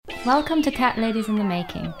Welcome to Cat Ladies in the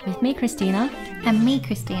Making with me, Christina. And me,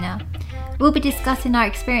 Christina. We'll be discussing our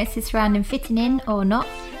experiences surrounding fitting in or not,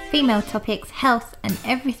 female topics, health, and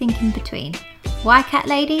everything in between. Why Cat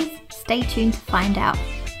Ladies? Stay tuned to find out.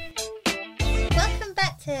 Welcome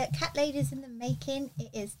back to Cat Ladies in the Making.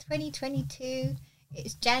 It is 2022.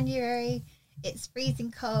 It's January. It's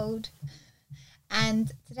freezing cold.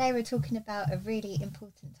 And today we're talking about a really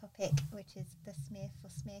important topic, which is the Smear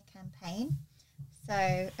for Smear campaign.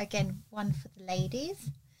 So, again, one for the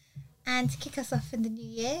ladies. And to kick us off in the new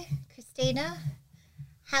year, Christina,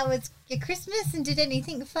 how was your Christmas and did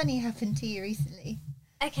anything funny happen to you recently?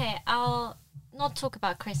 Okay, I'll not talk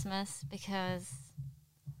about Christmas because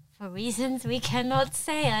for reasons we cannot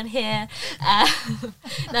say on here. I've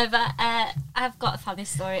got a funny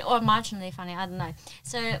story, or marginally funny, I don't know.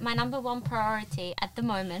 So my number one priority at the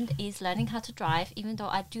moment is learning how to drive, even though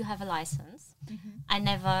I do have a license. Mm-hmm. I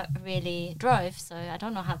never really drove, so I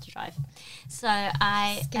don't know how to drive. So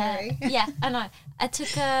Scary. Yeah, I know. I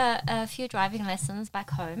took a few driving lessons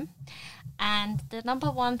back home, and the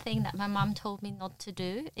number one thing that my mum told me not to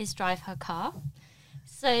do is drive her car.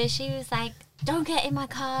 So she was like, don't get in my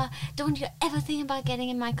car, don't you ever think about getting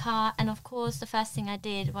in my car. And of course, the first thing I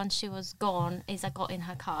did once she was gone is I got in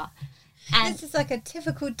her car. And this is like a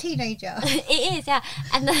typical teenager. It is, yeah.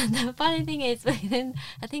 And the funny thing is, within,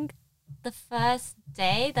 I think, the first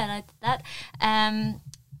day that I did that,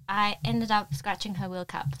 I ended up scratching her wheel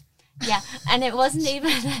cap. Yeah, and it wasn't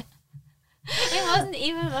even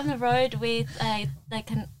on the road with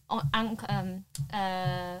like an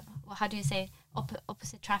how do you say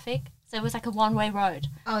opposite traffic. So it was like a one-way road.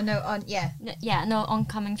 Oh no, no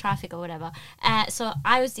oncoming traffic or whatever. So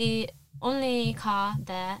I was the only car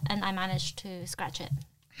there, and I managed to scratch it.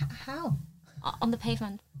 How? On the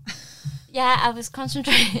pavement. Yeah, I was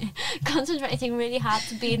concentrating really hard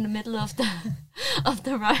to be in the middle of the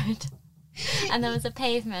road, and there was a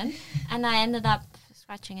pavement, and I ended up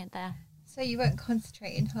scratching it there. So you weren't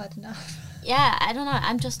concentrating hard enough. Yeah, I don't know.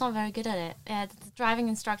 I'm just not very good at it. The driving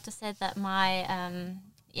instructor said that my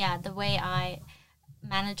the way I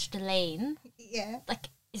manage the lane,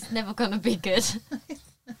 is never gonna be good.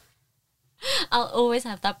 I'll always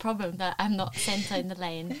have that problem that I'm not center in the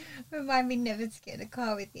lane. Remind me never to get in a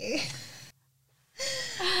car with you.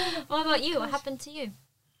 What about you? What happened to you?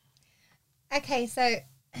 Okay, so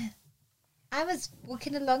I was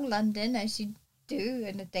walking along London, as you do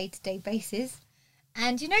on a day-to-day basis,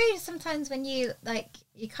 and you know sometimes when you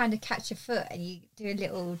kind of catch your foot and you do a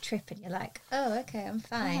little trip and you're like, oh, okay, I'm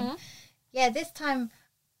fine. Mm-hmm. Yeah, this time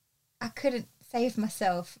I couldn't save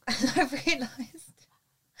myself, and I realised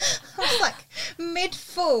I was like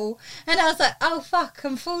mid-fall, and I was like, oh fuck,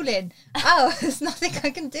 I'm falling. Oh, there's nothing I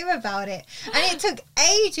can do about it. And it took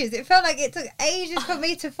ages. It felt like it took ages for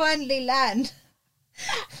me to finally land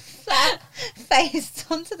flat faced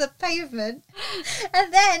onto the pavement.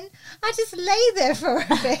 And then I just lay there for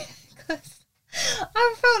a bit because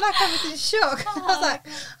I felt like I was in shock. I was like,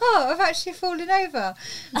 oh, I've actually fallen over.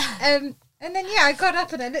 And then I got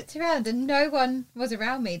up and I looked around and no one was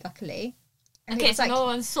around me, luckily. And okay, so no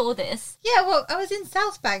one saw this. Yeah, well, I was in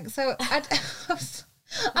South Bank, so I was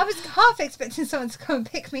half expecting someone to come and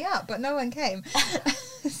pick me up, but no one came.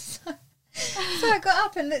 So I got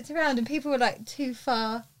up and looked around, and people were like too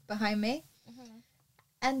far behind me,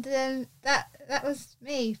 and that was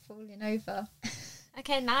me falling over.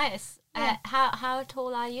 Okay, nice. Yeah. How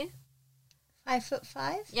tall are you?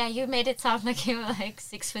 5'5". Yeah, you made it sound like you were like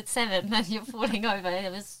 6'7", and you're falling over.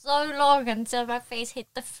 It was so long until my face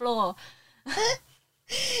hit the floor.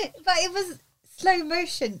 But it was slow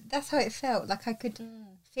motion. That's how it felt. Like I could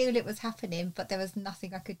feel it was happening, but there was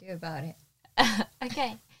nothing I could do about it.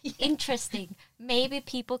 Okay, interesting. Maybe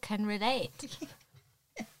people can relate.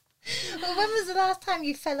 Well, when was the last time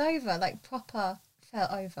you fell over, like proper fell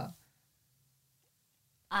over?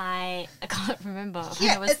 I can't remember. When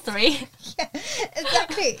I was 3. Yeah,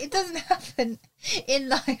 exactly. It doesn't happen in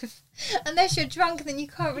life. Unless you're drunk, then you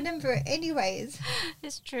can't remember it anyways.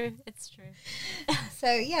 It's true.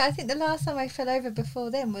 So, yeah, I think the last time I fell over before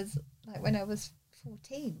then was like when I was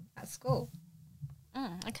 14 at school.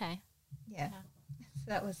 Okay. Yeah. So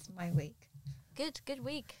that was my week. Good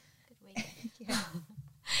week. Yeah.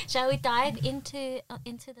 Shall we dive into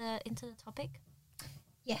the topic?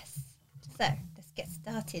 Yes. So, let's get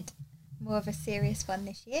started. More of a serious one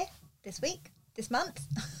this month.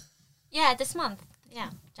 Yeah, this month.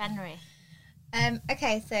 Yeah, January.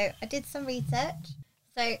 Okay, so I did some research.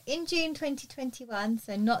 So, in June 2021,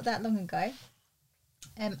 so not that long ago,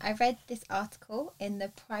 I read this article in the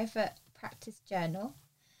Private Practice Journal,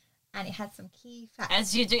 and it had some key facts.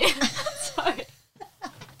 As you do. Sorry.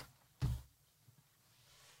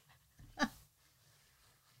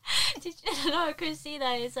 Did you know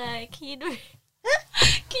Christina is a keen reader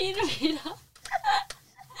of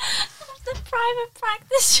the private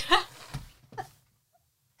practice show?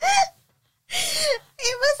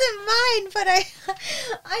 It wasn't mine, but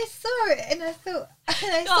I saw it and I thought,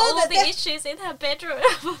 and I Got saw all that the there- issues in her bedroom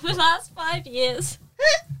for the last 5 years.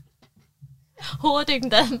 Hoarding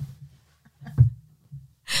them.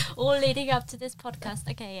 All leading up to this podcast.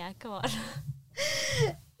 Okay, yeah, go on.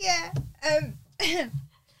 Yeah.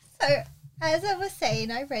 So as I was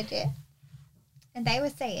saying, I read it, and they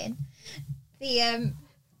were saying the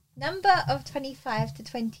number of 25 to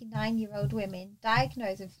 29-year-old women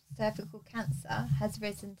diagnosed with cervical cancer has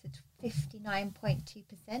risen to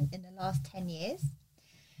 59.2% in the last 10 years.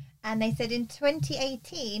 And they said in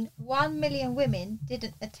 2018, 1 million women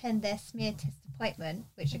didn't attend their smear test appointment,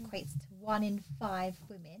 which equates to 1 in 5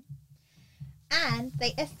 women. And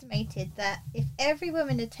they estimated that if every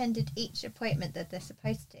woman attended each appointment that they're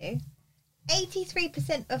supposed to,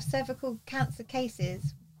 83% of cervical cancer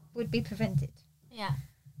cases would be prevented. Yeah.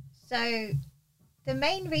 So the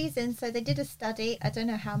main reason, so they did a study, I don't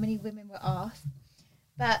know how many women were asked,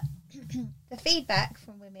 but the feedback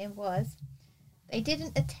from women was they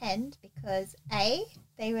didn't attend because A,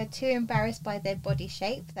 they were too embarrassed by their body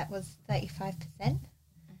shape, that was 35%.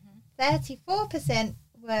 34%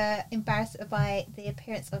 were embarrassed by the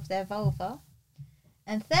appearance of their vulva,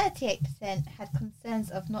 and 38% had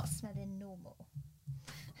concerns of not smelling normal.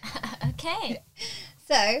 Okay.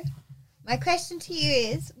 So, my question to you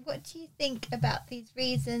is, what do you think about these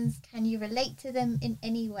reasons? Can you relate to them in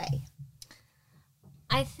any way?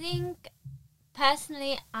 I think,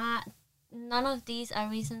 personally, none of these are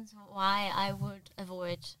reasons why I would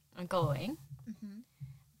avoid going.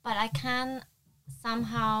 But I can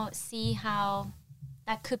somehow see how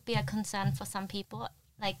that could be a concern for some people.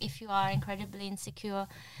 Like, if you are incredibly insecure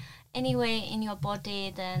anyway in your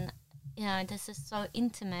body, then, you know, this is so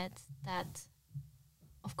intimate that,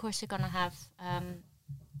 of course, you're going to have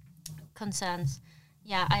concerns.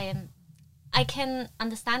 Yeah, I can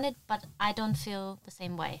understand it, but I don't feel the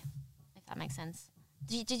same way, if that makes sense.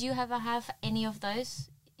 Did you ever have any of those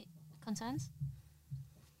concerns?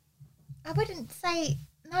 I wouldn't say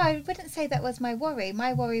that was my worry.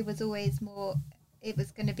 My worry was always more it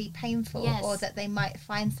was going to be painful, Yes. or that they might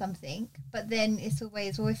find something. But then it's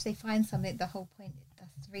always, or if they find something, the whole point,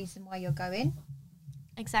 that's the reason why you're going.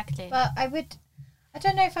 Exactly. But I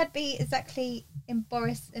don't know if I'd be exactly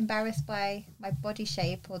embarrassed by my body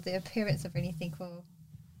shape or the appearance of anything or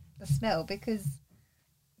the smell, because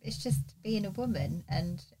it's just being a woman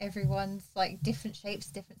and everyone's like different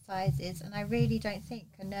shapes, different sizes, and I really don't think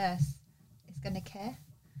a nurse is going to care.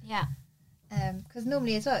 Yeah. Because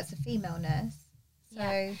normally as well it's a female nurse. So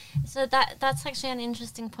Yeah. So that's actually an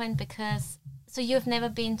interesting point, because so you've never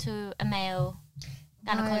been to a male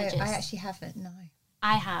gynecologist? No, I actually haven't. No.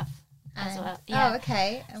 I have as And- well. Yeah. Oh,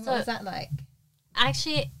 okay. And So- what was that like?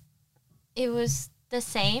 Actually, it was the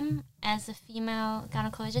same as a female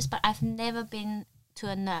gynecologist, but I've never been to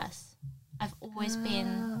a nurse. I've always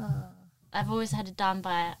I've always had it done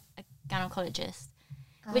by a gynecologist,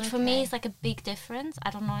 which for me Okay. is like a big difference. I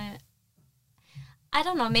don't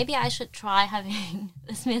know. Maybe I should try having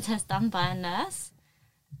the smear test done by a nurse,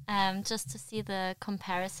 just to see the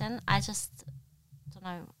comparison. I just don't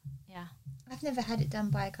know. Yeah. I've never had it done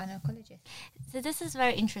by a gynecologist. So this is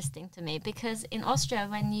very interesting to me, because in Austria,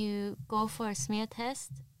 when you go for a smear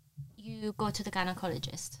test, you go to the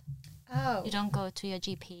gynecologist. Oh, You don't go to your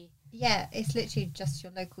GP. yeah. It's literally just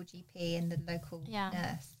your local GP and the local Yeah.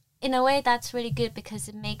 nurse. In a way, that's really good, because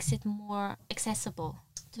it makes it more accessible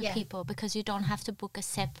to Yeah. people, because you don't have to book a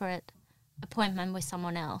separate appointment with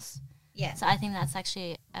someone else. Yeah. So I think that's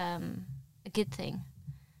actually a good thing.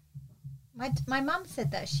 My mum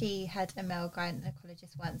said that she had a male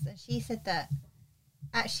gynecologist once, and she said that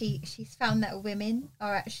actually she's found that women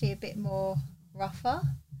are actually a bit more rougher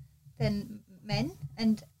than men.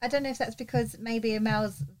 And I don't know if that's because maybe a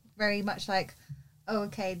male's very much like, oh,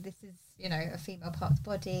 okay, this is, you know, a female part's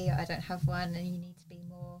body, I don't have one, and you need to be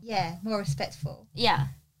more respectful. Yeah.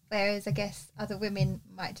 Whereas I guess other women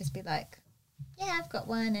might just be like, yeah, I've got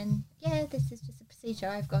one, and yeah, this is just a procedure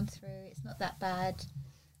I've gone through, it's not that bad.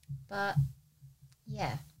 But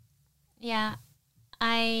yeah. Yeah.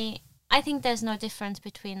 I think there's no difference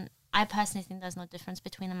between, I personally think there's no difference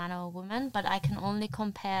between a man or a woman, but I can only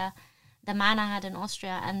compare the man I had in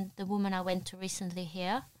Austria and the woman I went to recently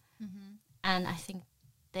here. Mm-hmm. And I think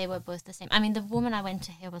they were both the same. I mean, the woman I went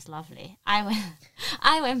to here was lovely. I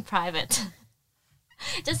went private.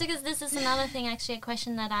 Just because this is another thing, actually, a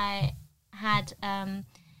question that I had.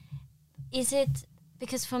 Is it,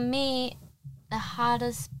 because for me, the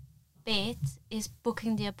hardest bit is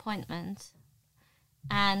booking the appointment,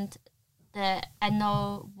 and I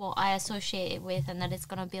know what I associate it with, and that it's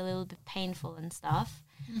gonna be a little bit painful and stuff.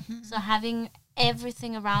 So having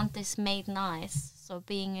everything around this made nice, so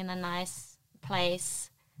being in a nice place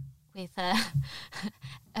with a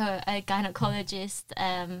gynecologist,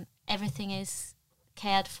 everything is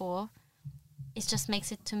cared for. It just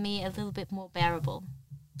makes it to me a little bit more bearable.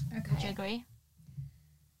 Okay. Would you agree?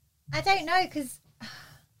 I don't know, because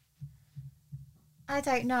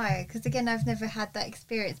again, I've never had that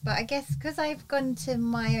experience. But I guess because I've gone to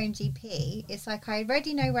my own GP, it's like I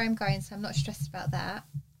already know where I'm going, so I'm not stressed about that.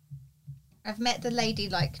 I've met the lady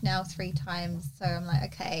like now 3 times, so I'm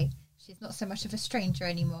like, okay, she's not so much of a stranger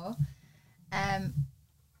anymore.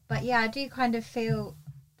 But yeah, I do kind of feel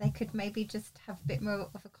they could maybe just have a bit more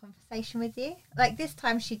of a conversation with you. Like this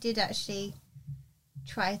time, she did actually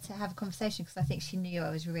try to have a conversation because I think she knew I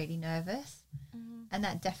was really nervous, and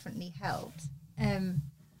that definitely helped.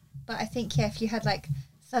 But I think, yeah, if you had like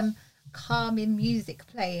some calming music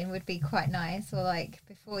playing would be quite nice, or like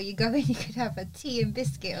before you go in you could have a tea and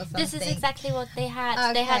biscuit or something. This is exactly what they had.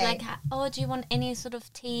 Okay. They had like, oh, do you want any sort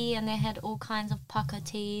of tea? And they had all kinds of pucker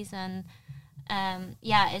teas, and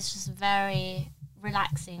yeah, it's just very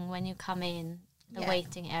relaxing when you come in the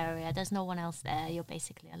waiting area. There's no one else there. You're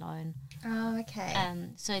basically alone. Oh, okay.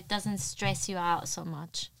 So it doesn't stress you out so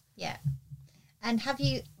much. Yeah. And have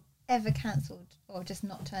you ever cancelled or just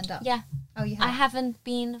not turned up? Yeah. Oh, you have? I haven't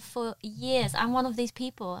been for years. I'm one of these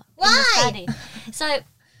people. Why? In the study. So,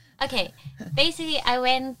 okay. Basically, I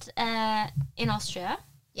went in Austria.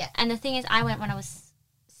 Yeah. And the thing is, I went when I was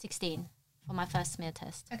 16 for my first smear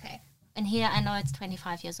test. Okay. And here I know it's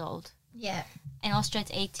 25 years old. Yeah. In Austria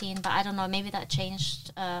it's 18, but I don't know, maybe that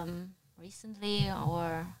changed recently,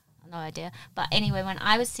 or no idea. But anyway, when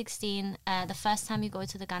I was 16, the first time you go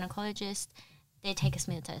to the gynecologist, they take a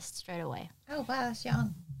smear test straight away. Oh, wow, that's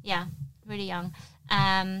young. Yeah, really young.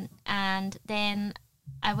 And then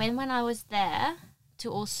I went when I was there to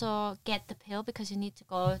also get the pill, because you need to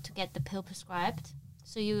go to get the pill prescribed.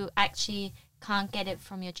 So you actually can't get it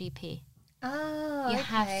from your GP. Oh, You okay.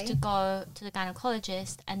 have to go to the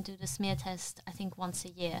gynecologist and do the smear test, I think, once a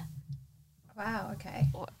year. Wow, okay.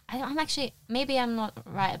 Or I'm actually, maybe I'm not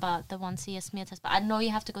right about the once a year smear test, but I know you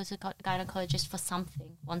have to go to the gynecologist for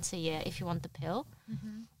something once a year if you want the pill.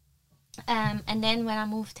 And then when I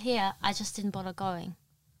moved here, I just didn't bother going.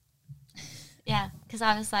 Yeah, because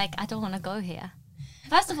I was like, I don't want to go here.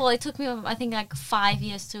 First of all, it took me, I think, like 5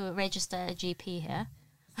 years to register a GP here.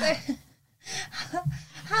 So,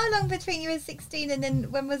 how long between you were 16 and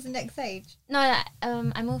then when was the next age? No,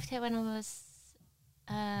 I moved here when I was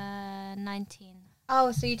 19.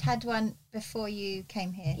 Oh, so you'd had one before you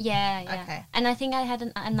came here? Yeah. Okay. And I think I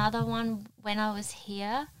had another one when I was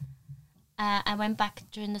here. I went back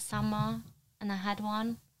during the summer and I had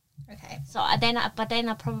one. Okay. So then I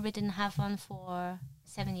probably didn't have one for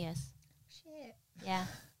 7 years. Shit. Yeah.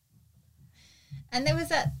 And there was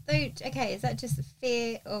that, though, okay, is that just a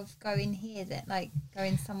fear of going here then? Like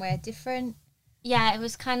going somewhere different? Yeah, it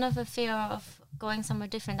was kind of a fear of going somewhere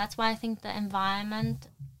different. That's why I think the environment,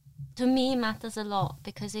 to me, matters a lot.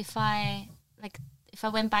 Because if I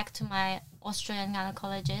went back to my Austrian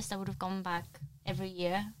gynecologist, I would have gone back every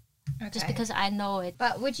year. Okay. Just because I know it.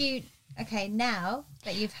 But would you, okay, now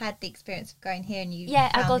that you've had the experience of going here and you... Yeah,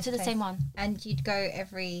 I found go this to the place, same one. And you'd go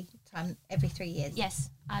every 3 years? Yes,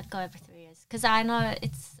 I'd go every 3 years. Because I know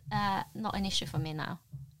it's not an issue for me now.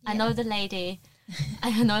 Yeah. I know the lady.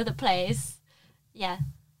 I know the place. Yeah,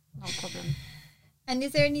 no problem. And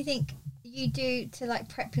is there anything you do to like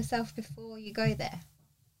prep yourself before you go there?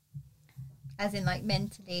 As in like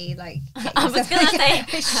mentally, like... I was going to say,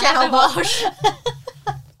 shower. wash.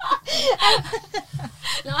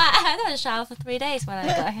 No, I had a shower for 3 days when I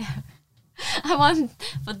got here. I want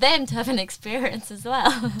for them to have an experience as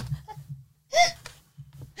well.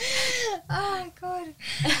 Oh my god.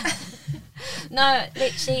 No,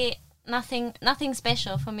 literally nothing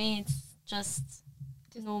special for me. It's just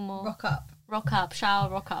normal. Rock up. Shower,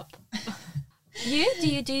 rock up. Do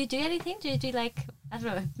you do anything? Do you do like, I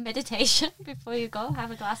don't know, meditation before you go?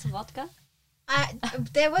 Have a glass of vodka?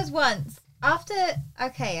 There was once after.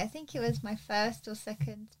 Okay, I think it was my first or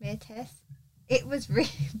second smear test. It was really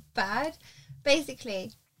bad.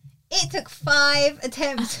 Basically, it took 5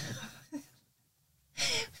 attempts. 5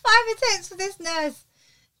 attempts for this nurse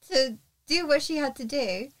to do what she had to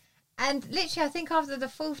do. And literally, I think after the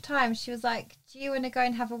 4th time, she was like, do you want to go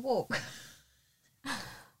and have a walk?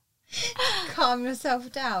 Calm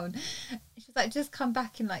yourself down. She was like, just come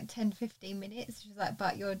back in like 10-15 minutes. She was like,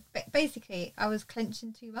 but you're... Basically, I was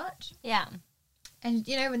clenching too much. Yeah. And,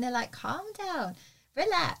 you know, when they're like, calm down,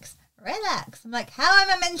 relax, relax. I'm like, how am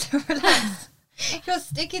I meant to relax? You're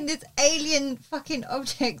sticking this alien fucking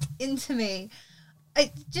object into me.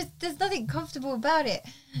 There's nothing comfortable about it.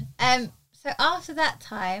 So after that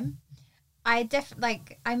time, I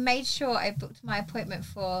made sure I booked my appointment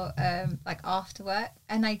for after work,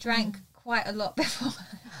 and I drank quite a lot before,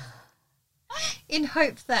 in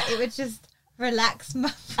hopes that it would just relax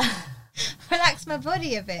my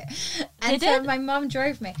body a bit. And Did it? My mum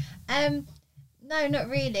drove me. No, not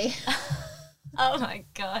really. Oh my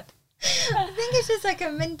God. I think it's just like a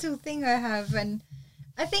mental thing I have, and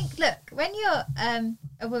I think, look, when you're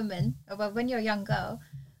a woman, or when you're a young girl,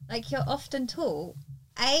 like, you're often taught,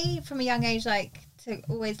 from a young age, like, to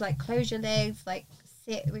always, like, close your legs, like,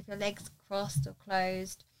 sit with your legs crossed or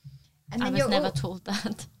closed. And then I was never told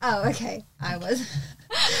that. Oh, okay. I was.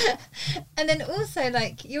 And then also,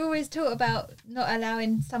 like, you're always taught about not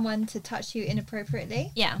allowing someone to touch you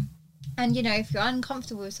inappropriately. Yeah. And, you know, if you're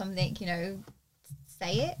uncomfortable with something, you know,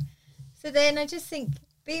 say it. So then I just think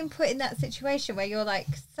being put in that situation where you're, like,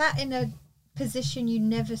 sat in a position you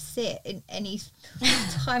never sit in any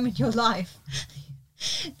time in your life.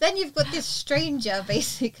 Then you've got this stranger,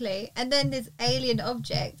 basically, and then this alien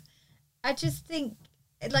object. I just think,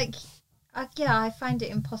 like, I find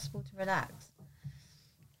it impossible to relax.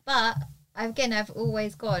 But, again, I've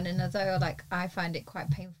always gone, and although, like, I find it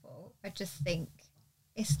quite painful, I just think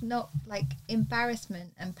it's not, like,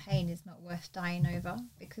 embarrassment and pain is not worth dying over,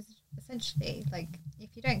 because essentially, like,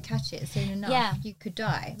 if you don't catch it soon enough, you could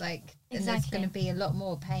die. Like, and there's going to be a lot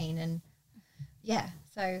more pain, and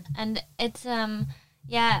so. And it's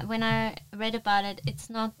when I read about it, it's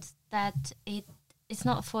not that it's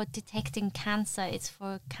not for detecting cancer, it's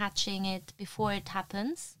for catching it before it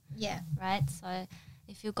happens. Yeah. Right? So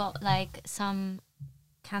if you got, like, some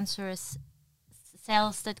cancerous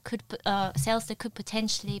cells that could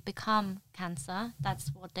potentially become cancer,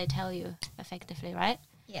 that's what they tell you effectively, right?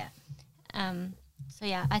 Yeah. So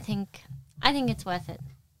yeah, I think it's worth it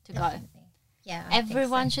to go. Yeah,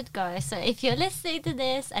 everyone should go. So if you're listening to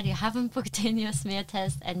this and you haven't booked in your smear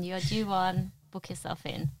test and you're due one, book yourself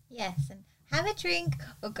in. Yes, and have a drink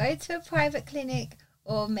or go to a private clinic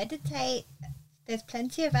or meditate. There's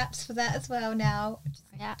plenty of apps for that as well now.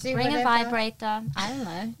 Bring a vibrator. I don't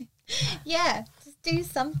know. Yeah, just do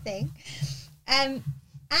something. And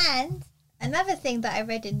another thing that I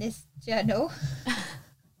read in this journal.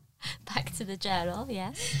 Back to the journal,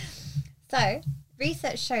 yes. So,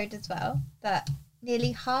 research showed as well that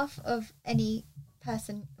nearly half of any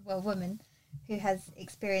woman who has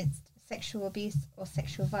experienced sexual abuse or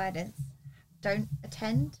sexual violence don't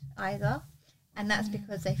attend either. And that's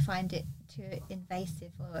because they find it too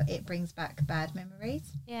invasive or it brings back bad memories.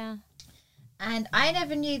 Yeah. And I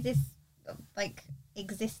never knew this, like,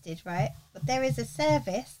 existed, right? But there is a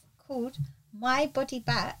service called My Body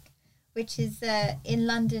Back, which is in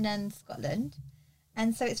London and Scotland.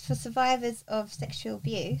 And so it's for survivors of sexual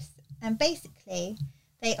abuse. And basically,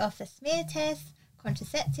 they offer smear tests,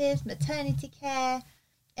 contraceptives, maternity care,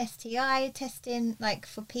 STI testing, like,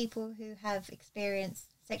 for people who have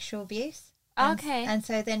experienced sexual abuse. Okay. And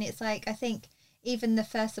so then it's like, I think even the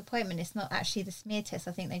first appointment, it's not actually the smear test.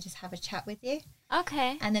 I think they just have a chat with you.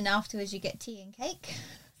 Okay. And then afterwards you get tea and cake.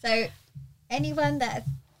 So anyone that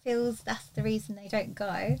feels that's the reason they don't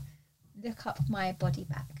go, look up My Body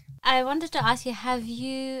Back. I wanted to ask you, have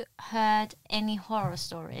you heard any horror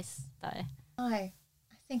stories, though? No. I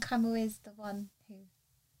think I'm always the one who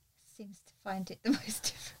seems to find it the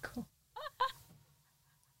most difficult.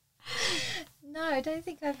 No, I don't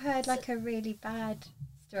think I've heard, like, a really bad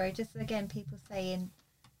story. Just, again, people saying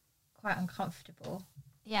quite uncomfortable.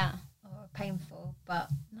 Yeah. Or painful, but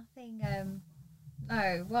nothing,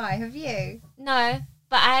 no. Why? Have you? No,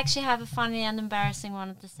 but I actually have a funny and embarrassing one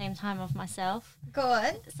at the same time of myself. Go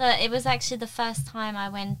on. So it was actually the first time I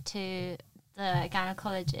went to the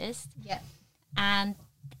gynecologist. Yeah. And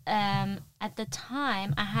at the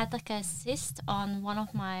time, I had, like, a cyst on one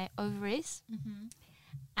of my ovaries. Mm-hmm.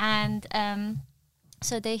 And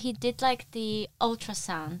so he did, like, the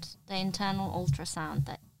ultrasound, the internal ultrasound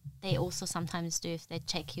that they also sometimes do if they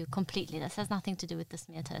check you completely. That has nothing to do with the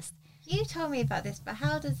smear test. You told me about this, but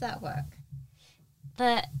how does that work?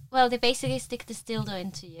 They basically stick the dildo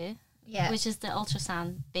into you, Yeah. which is the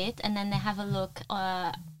ultrasound bit, and then they have a look.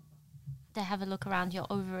 They have a look around your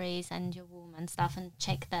ovaries and your womb and stuff, and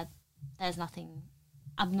check that there's nothing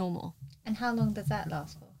abnormal. And how long does that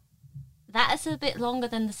last for? That is a bit longer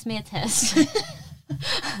than the smear test.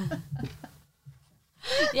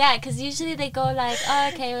 Yeah, because usually they go like, oh,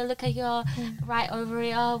 okay, we'll look at your right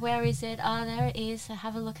ovary. Oh, where is it? Oh, there it is. So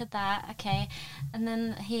have a look at that. Okay. And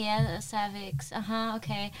then here, the cervix.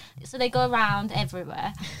 Okay. So they go around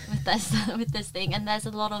everywhere with this thing. And there's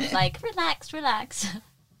a lot of like, relax.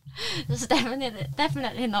 It's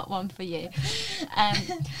definitely not one for you.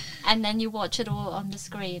 And then you watch it all on the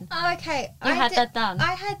screen. Oh, okay. You had that done.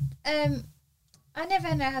 I had, I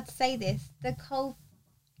never know how to say this. The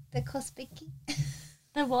Kospiki.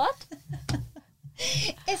 The what?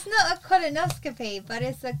 It's not a colonoscopy, but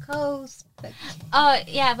it's a colposcopy. Oh,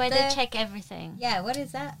 yeah, where they check everything. Yeah, what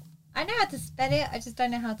is that? I know how to spell it, I just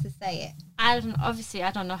don't know how to say it. I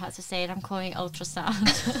don't know how to say it. I'm calling it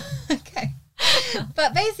ultrasound. Okay.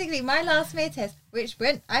 But basically, my last smear test, which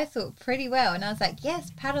went, I thought, pretty well, and I was like,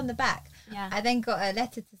 yes, pat on the back. Yeah. I then got a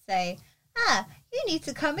letter to say, you need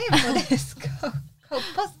to come in for this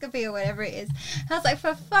colposcopy or whatever it is. I was like,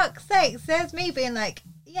 for fuck's sake, there's me being like,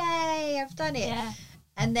 yay, I've done it. Yeah.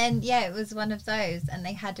 And then, it was one of those, and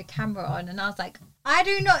they had a camera on, and I was like, I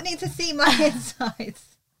do not need to see my insides.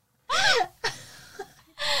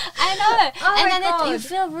 I know. Oh, and my then God. you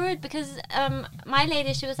feel rude because my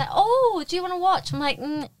lady, she was like, oh, do you want to watch? I'm like,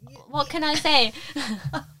 what can I say?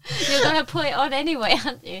 You're going to put it on anyway,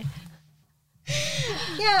 aren't you?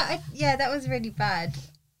 Yeah, that was really bad.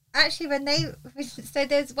 Actually, so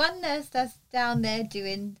there's one nurse that's down there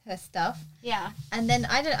doing her stuff. Yeah. And then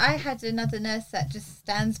I had another nurse that just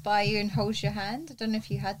stands by you and holds your hand. I don't know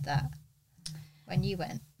if you had that when you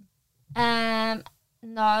went.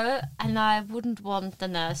 No, and I wouldn't want the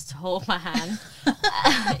nurse to hold my hand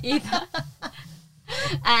either.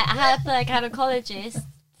 I had the gynecologist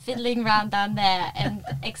fiddling around down there and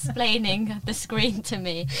explaining the screen to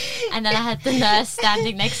me, and then I had the nurse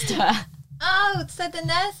standing next to her. Oh, so the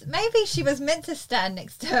nurse, maybe she was meant to stand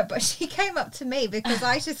next to her, but she came up to me because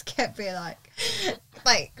I just kept being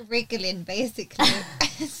like wriggling basically.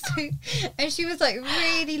 And she was like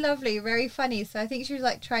really lovely, very funny. So I think she was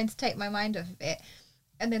like trying to take my mind off of it.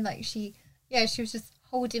 And then like she was just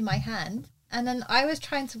holding my hand. And then I was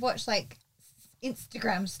trying to watch like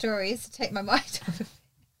Instagram stories to take my mind off of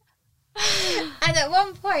it. And at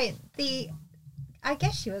one point, I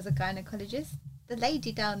guess she was a gynecologist, the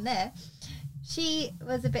lady down there, she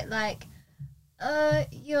was a bit like,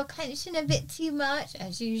 you're clenching a bit too much,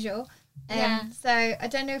 as usual. So I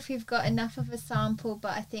don't know if we've got enough of a sample,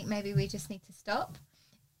 but I think maybe we just need to stop.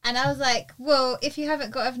 And I was like, well, if you haven't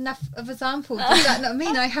got enough of a sample, does that not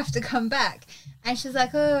mean I have to come back? And she's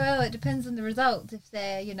like, oh, well, it depends on the result, if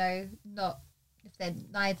they're, if they're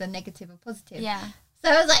neither negative or positive. Yeah. So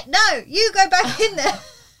I was like, no, you go back in there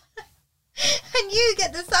and you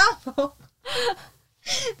get the sample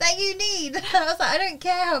that you need. I was like, I don't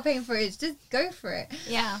care how painful it is, just go for it.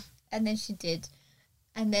 Yeah. And then she did.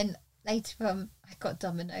 And then later on, I got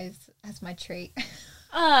Domino's as my treat.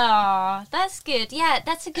 Oh, that's good. Yeah,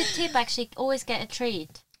 that's a good tip, actually. Always get a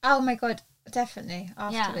treat. Oh, my God. Definitely.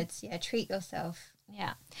 Afterwards. Yeah, treat yourself.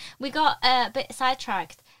 Yeah. We got a bit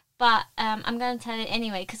sidetracked, but I'm going to tell it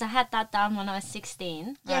anyway, because I had that done when I was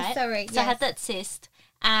 16. Yeah, right? sorry. So I had that cyst.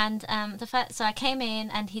 And so I came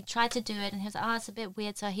in and he tried to do it and he was like, it's a bit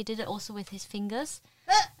weird. So he did it also with his fingers.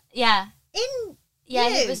 Yeah.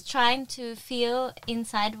 He was trying to feel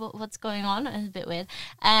inside what's going on. It was a bit weird.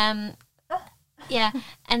 Yeah.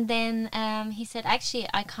 And then he said, actually,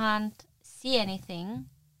 I can't see anything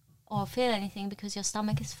or feel anything because your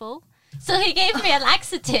stomach is full. So he gave me a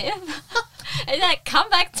laxative. He's like, come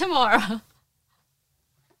back tomorrow.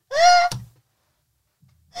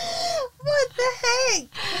 What the heck?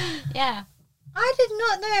 Yeah. I did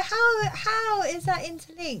not know. How is that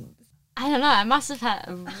interlinked? I don't know. I must have had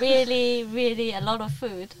really, really a lot of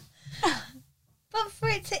food. But for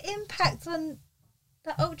it to impact on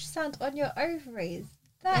the ultrasound on your ovaries,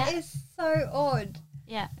 that is so odd.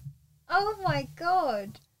 Yeah. Oh my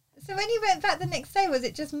God. So when you went back the next day, was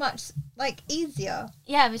it just much easier?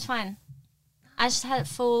 Yeah, it was fine. I just had a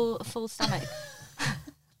full stomach.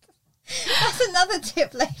 That's another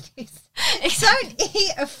tip, ladies. Don't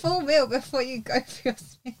eat a full meal before you go for your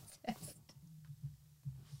smear test.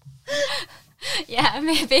 Yeah,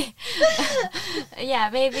 maybe.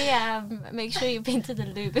 Make sure you've been to the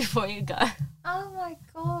loo before you go. Oh my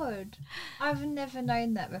God. I've never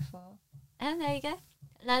known that before. And there you go.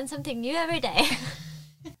 Learn something new every day.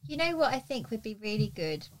 You know what I think would be really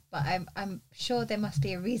good, but I'm sure there must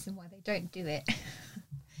be a reason why they don't do it,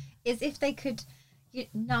 is if they could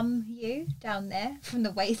numb you down there from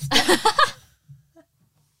the waist down.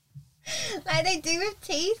 Like they do with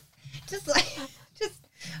teeth. Just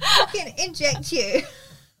fucking inject you.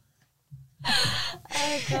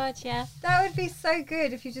 Oh God, yeah. That would be so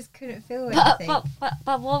good if you just couldn't feel But, anything.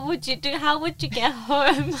 but what would you do? How would you get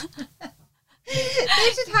home?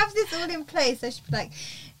 They should have this all in place. They should be like,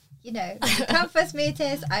 you know, when you come for a smear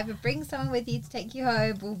test, either bring someone with you to take you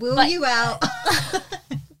home, or wheel you out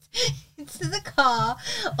into the car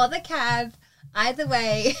or the cab. Either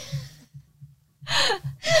way.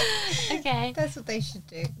 Okay. That's what they should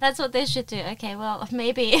do. That's what they should do. Okay, well,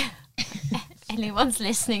 maybe if anyone's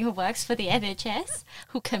listening who works for the NHS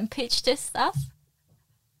who can pitch this stuff.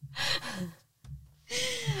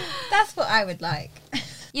 That's what I would like.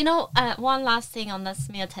 You know, one last thing on the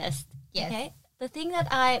smear test. Yes. Okay. The thing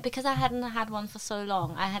that because I hadn't had one for so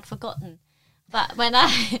long, I had forgotten. But when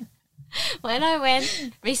I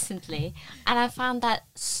went recently, and I found that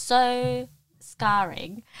so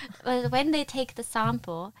scarring, when they take the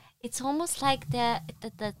sample, it's almost like the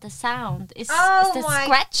sound is the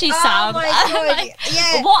scratchy sound. Oh my God. Like,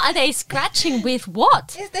 yeah. what are they scratching with?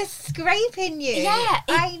 What? Is they scraping you? Yeah,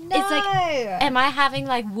 I know. It's like, am I having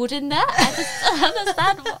like wood in there? I just don't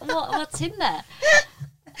understand what's in there.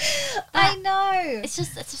 I know. It's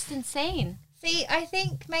just insane. See, I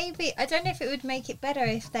think maybe, I don't know if it would make it better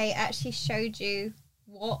if they actually showed you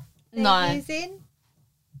what they're using.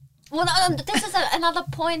 Well, no, this is another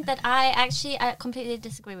point that I completely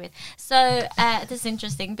disagree with. So this is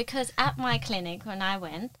interesting because at my clinic when I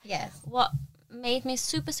went, yes, what made me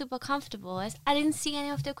super, super comfortable is I didn't see any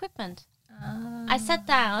of the equipment. Oh. I sat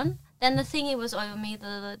down, then the thingy was over me,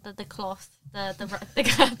 the cloth,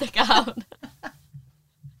 the gown.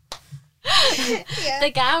 Yeah.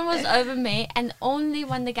 The gown was over me, and only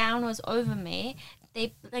when the gown was over me,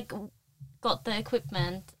 they like got the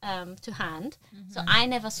equipment to hand. So I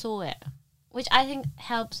never saw it, which I think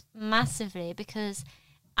helps massively because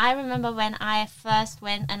I remember when I first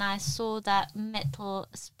went and I saw that metal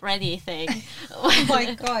spready thing. Oh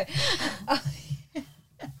my God.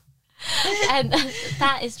 And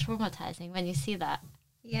that is traumatizing when you see that.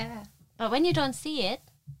 Yeah. But when you don't see it,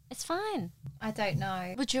 it's fine. I don't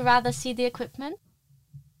know. Would you rather see the equipment?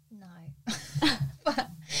 No. But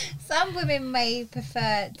some women may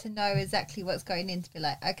prefer to know exactly what's going in to be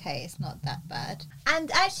like, okay, it's not that bad.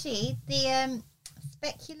 And actually, the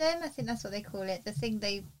speculum, I think that's what they call it, the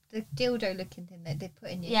dildo looking thing that they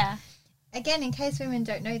put in you. Yeah. Again, in case women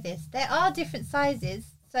don't know this, there are different sizes.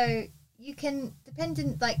 So you can,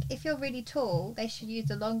 depending, like, if you're really tall, they should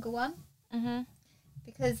use a longer one. Mm-hmm.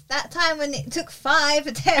 Because that time when it took 5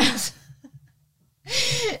 attempts,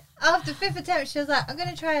 after 5th attempt, she was like, I'm going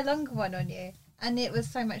to try a longer one on you. And it was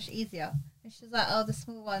so much easier. And she was like, oh, the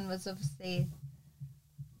small one was obviously,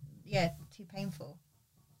 too painful.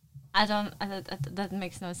 That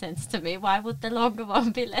makes no sense to me. Why would the longer one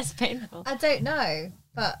be less painful? I don't know,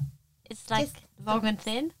 but... It's like long and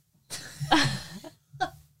thin?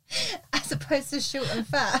 As opposed to short and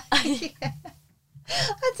fat. Yeah.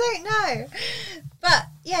 I don't know. But,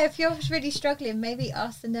 yeah, if you're really struggling, maybe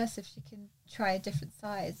ask the nurse if she can try a different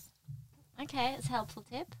size. Okay, it's a helpful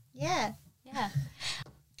tip. Yeah. Yeah.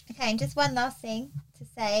 Okay, and just one last thing to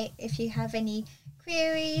say. If you have any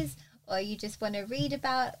queries or you just want to read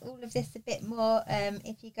about all of this a bit more,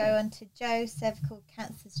 if you go onto Joe Cervical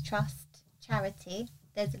Cancers Trust charity,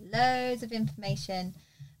 there's loads of information,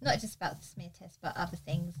 not just about the smear test, but other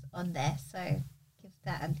things on there. So give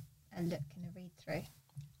that a look and a read through.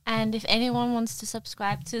 And if anyone wants to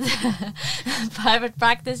subscribe to the Private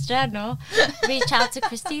Practice Journal, reach out to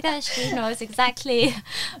Christina. She knows exactly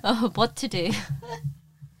what to do.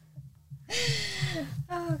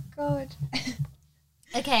 Oh, God.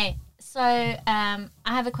 Okay, so I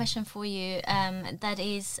have a question for you that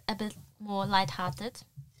is a bit more lighthearted.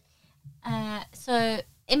 So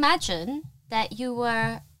imagine that you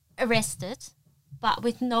were arrested, but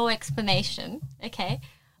with no explanation, okay?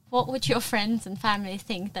 What would your friends and family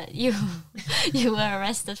think that you were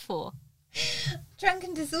arrested for? Drunk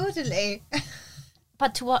and disorderly.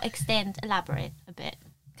 But to what extent? Elaborate a bit.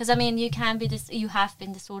 Because, I mean, you have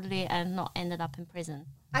been disorderly and not ended up in prison.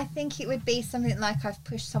 I think it would be something like I've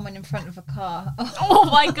pushed someone in front of a car. Oh,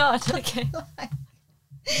 my God. Okay.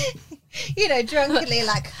 You know, drunkenly,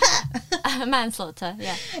 like... Manslaughter,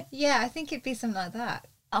 yeah. Yeah, I think it'd be something like that.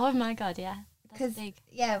 Oh, my God, yeah. Because,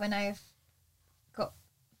 yeah, when I've got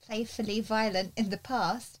playfully violent in the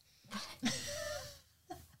past,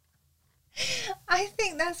 I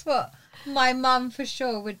think that's what my mum for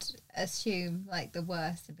sure would assume, like, the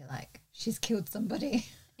worst, and be like, she's killed somebody.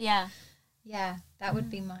 Yeah. Yeah, that would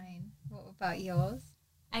be mine. What about yours?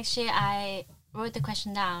 Actually, I wrote the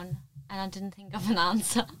question down and I didn't think of an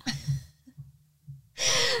answer.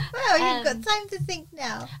 Well, you've got time to think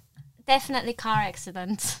now. Definitely car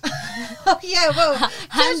accident. Oh yeah, well,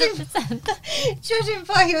 100%. judging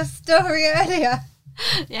by your story earlier,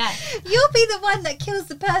 Yeah. you'll be the one that kills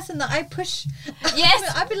the person that I push.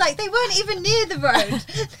 Yes. I'd be like, they weren't even near the road.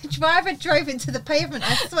 The driver drove into the pavement,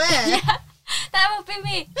 I swear. Yeah. That would be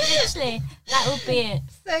me. Literally. That would be it.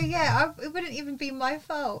 So yeah, it wouldn't even be my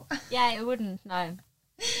fault. Yeah, it wouldn't. No.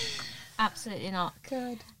 Absolutely not.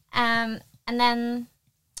 God. And then,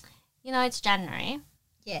 you know, it's January.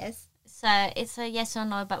 Yes. So it's a yes or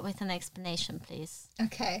no, but with an explanation, please.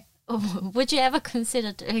 Okay. Would you ever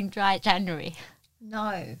consider doing dry January?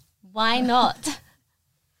 No. Why not?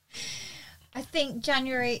 I think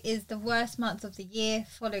January is the worst month of the year,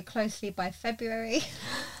 followed closely by February.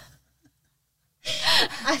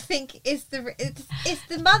 I think it's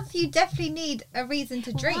the month you definitely need a reason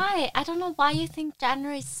to drink. Why? I don't know why you think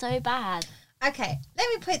January is so bad. Okay, let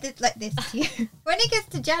me put it like this to you. When it gets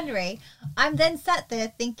to January, I'm then sat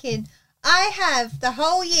there thinking, I have the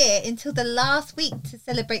whole year until the last week to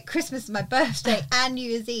celebrate Christmas, my birthday, and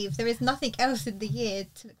New Year's Eve. There is nothing else in the year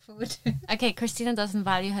to look forward to. Okay, Christina doesn't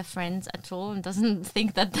value her friends at all and doesn't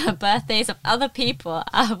think that the birthdays of other people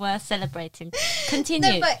are worth celebrating.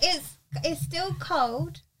 Continue. No, but it's still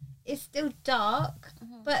cold. It's still dark.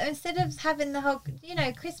 But instead of having the whole, you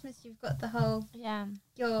know, Christmas, you've got the whole, Yeah.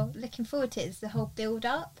 you're looking forward to it. It's the whole build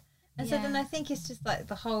up. And so Yeah. then I think it's just like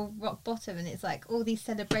the whole rock bottom, and it's like all these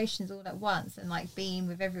celebrations all at once and like being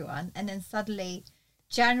with everyone. And then suddenly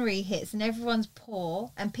January hits and everyone's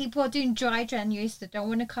poor and people are doing dry January, so they don't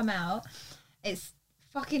want to come out. It's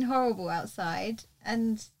fucking horrible outside.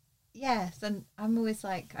 And yes, and I'm always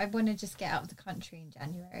like, I want to just get out of the country in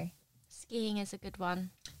January. Skiing is a good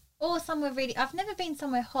one. Or somewhere really, I've never been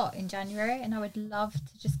somewhere hot in January, and I would love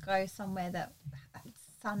to just go somewhere that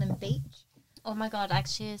sun and beach. Oh my God,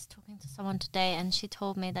 actually, I was talking to someone today and she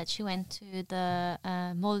told me that she went to the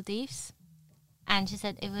Maldives and she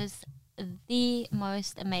said it was the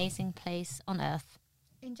most amazing place on earth.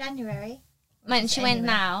 In January? I mean, she went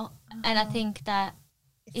now, and I think that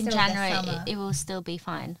It's in still their January summer. it will still be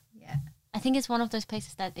fine. Yeah. I think it's one of those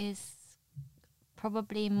places that is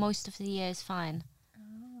probably most of the year is fine.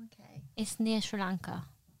 Oh, okay. It's near Sri Lanka.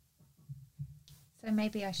 So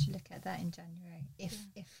maybe I should look at that in January, if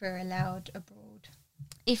we're allowed abroad.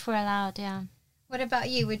 If we're allowed, yeah. What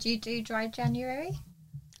about you? Would you do dry January?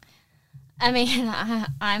 I mean,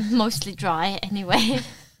 I'm mostly dry anyway,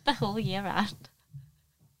 the whole year round.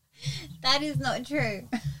 That is not true.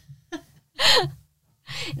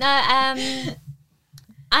 No, I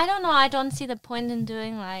don't know. I don't see the point in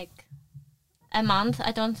doing like a month.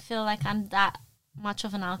 I don't feel like I'm that much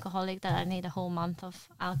of an alcoholic that I need a whole month of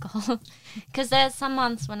alcohol. Because there's some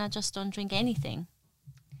months when I just don't drink anything.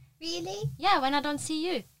 Really? Yeah, when I don't see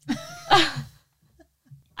you.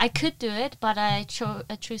 I could do it, but I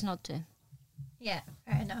choose not to. Yeah,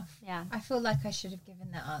 fair enough. Yeah. I feel like I should have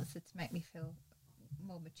given that answer to make me feel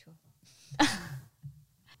more mature.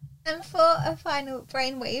 And for a final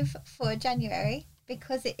brainwave for January,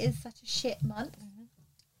 because it is such a shit month,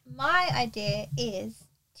 my idea is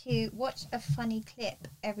to watch a funny clip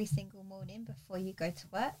every single morning before you go to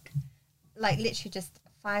work. Like literally just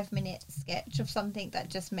a 5-minute sketch of something that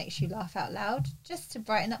just makes you laugh out loud, just to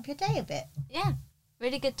brighten up your day a bit. Yeah,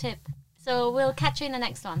 really good tip. So we'll catch you in the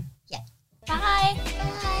next one. Yeah. Bye.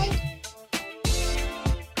 Bye.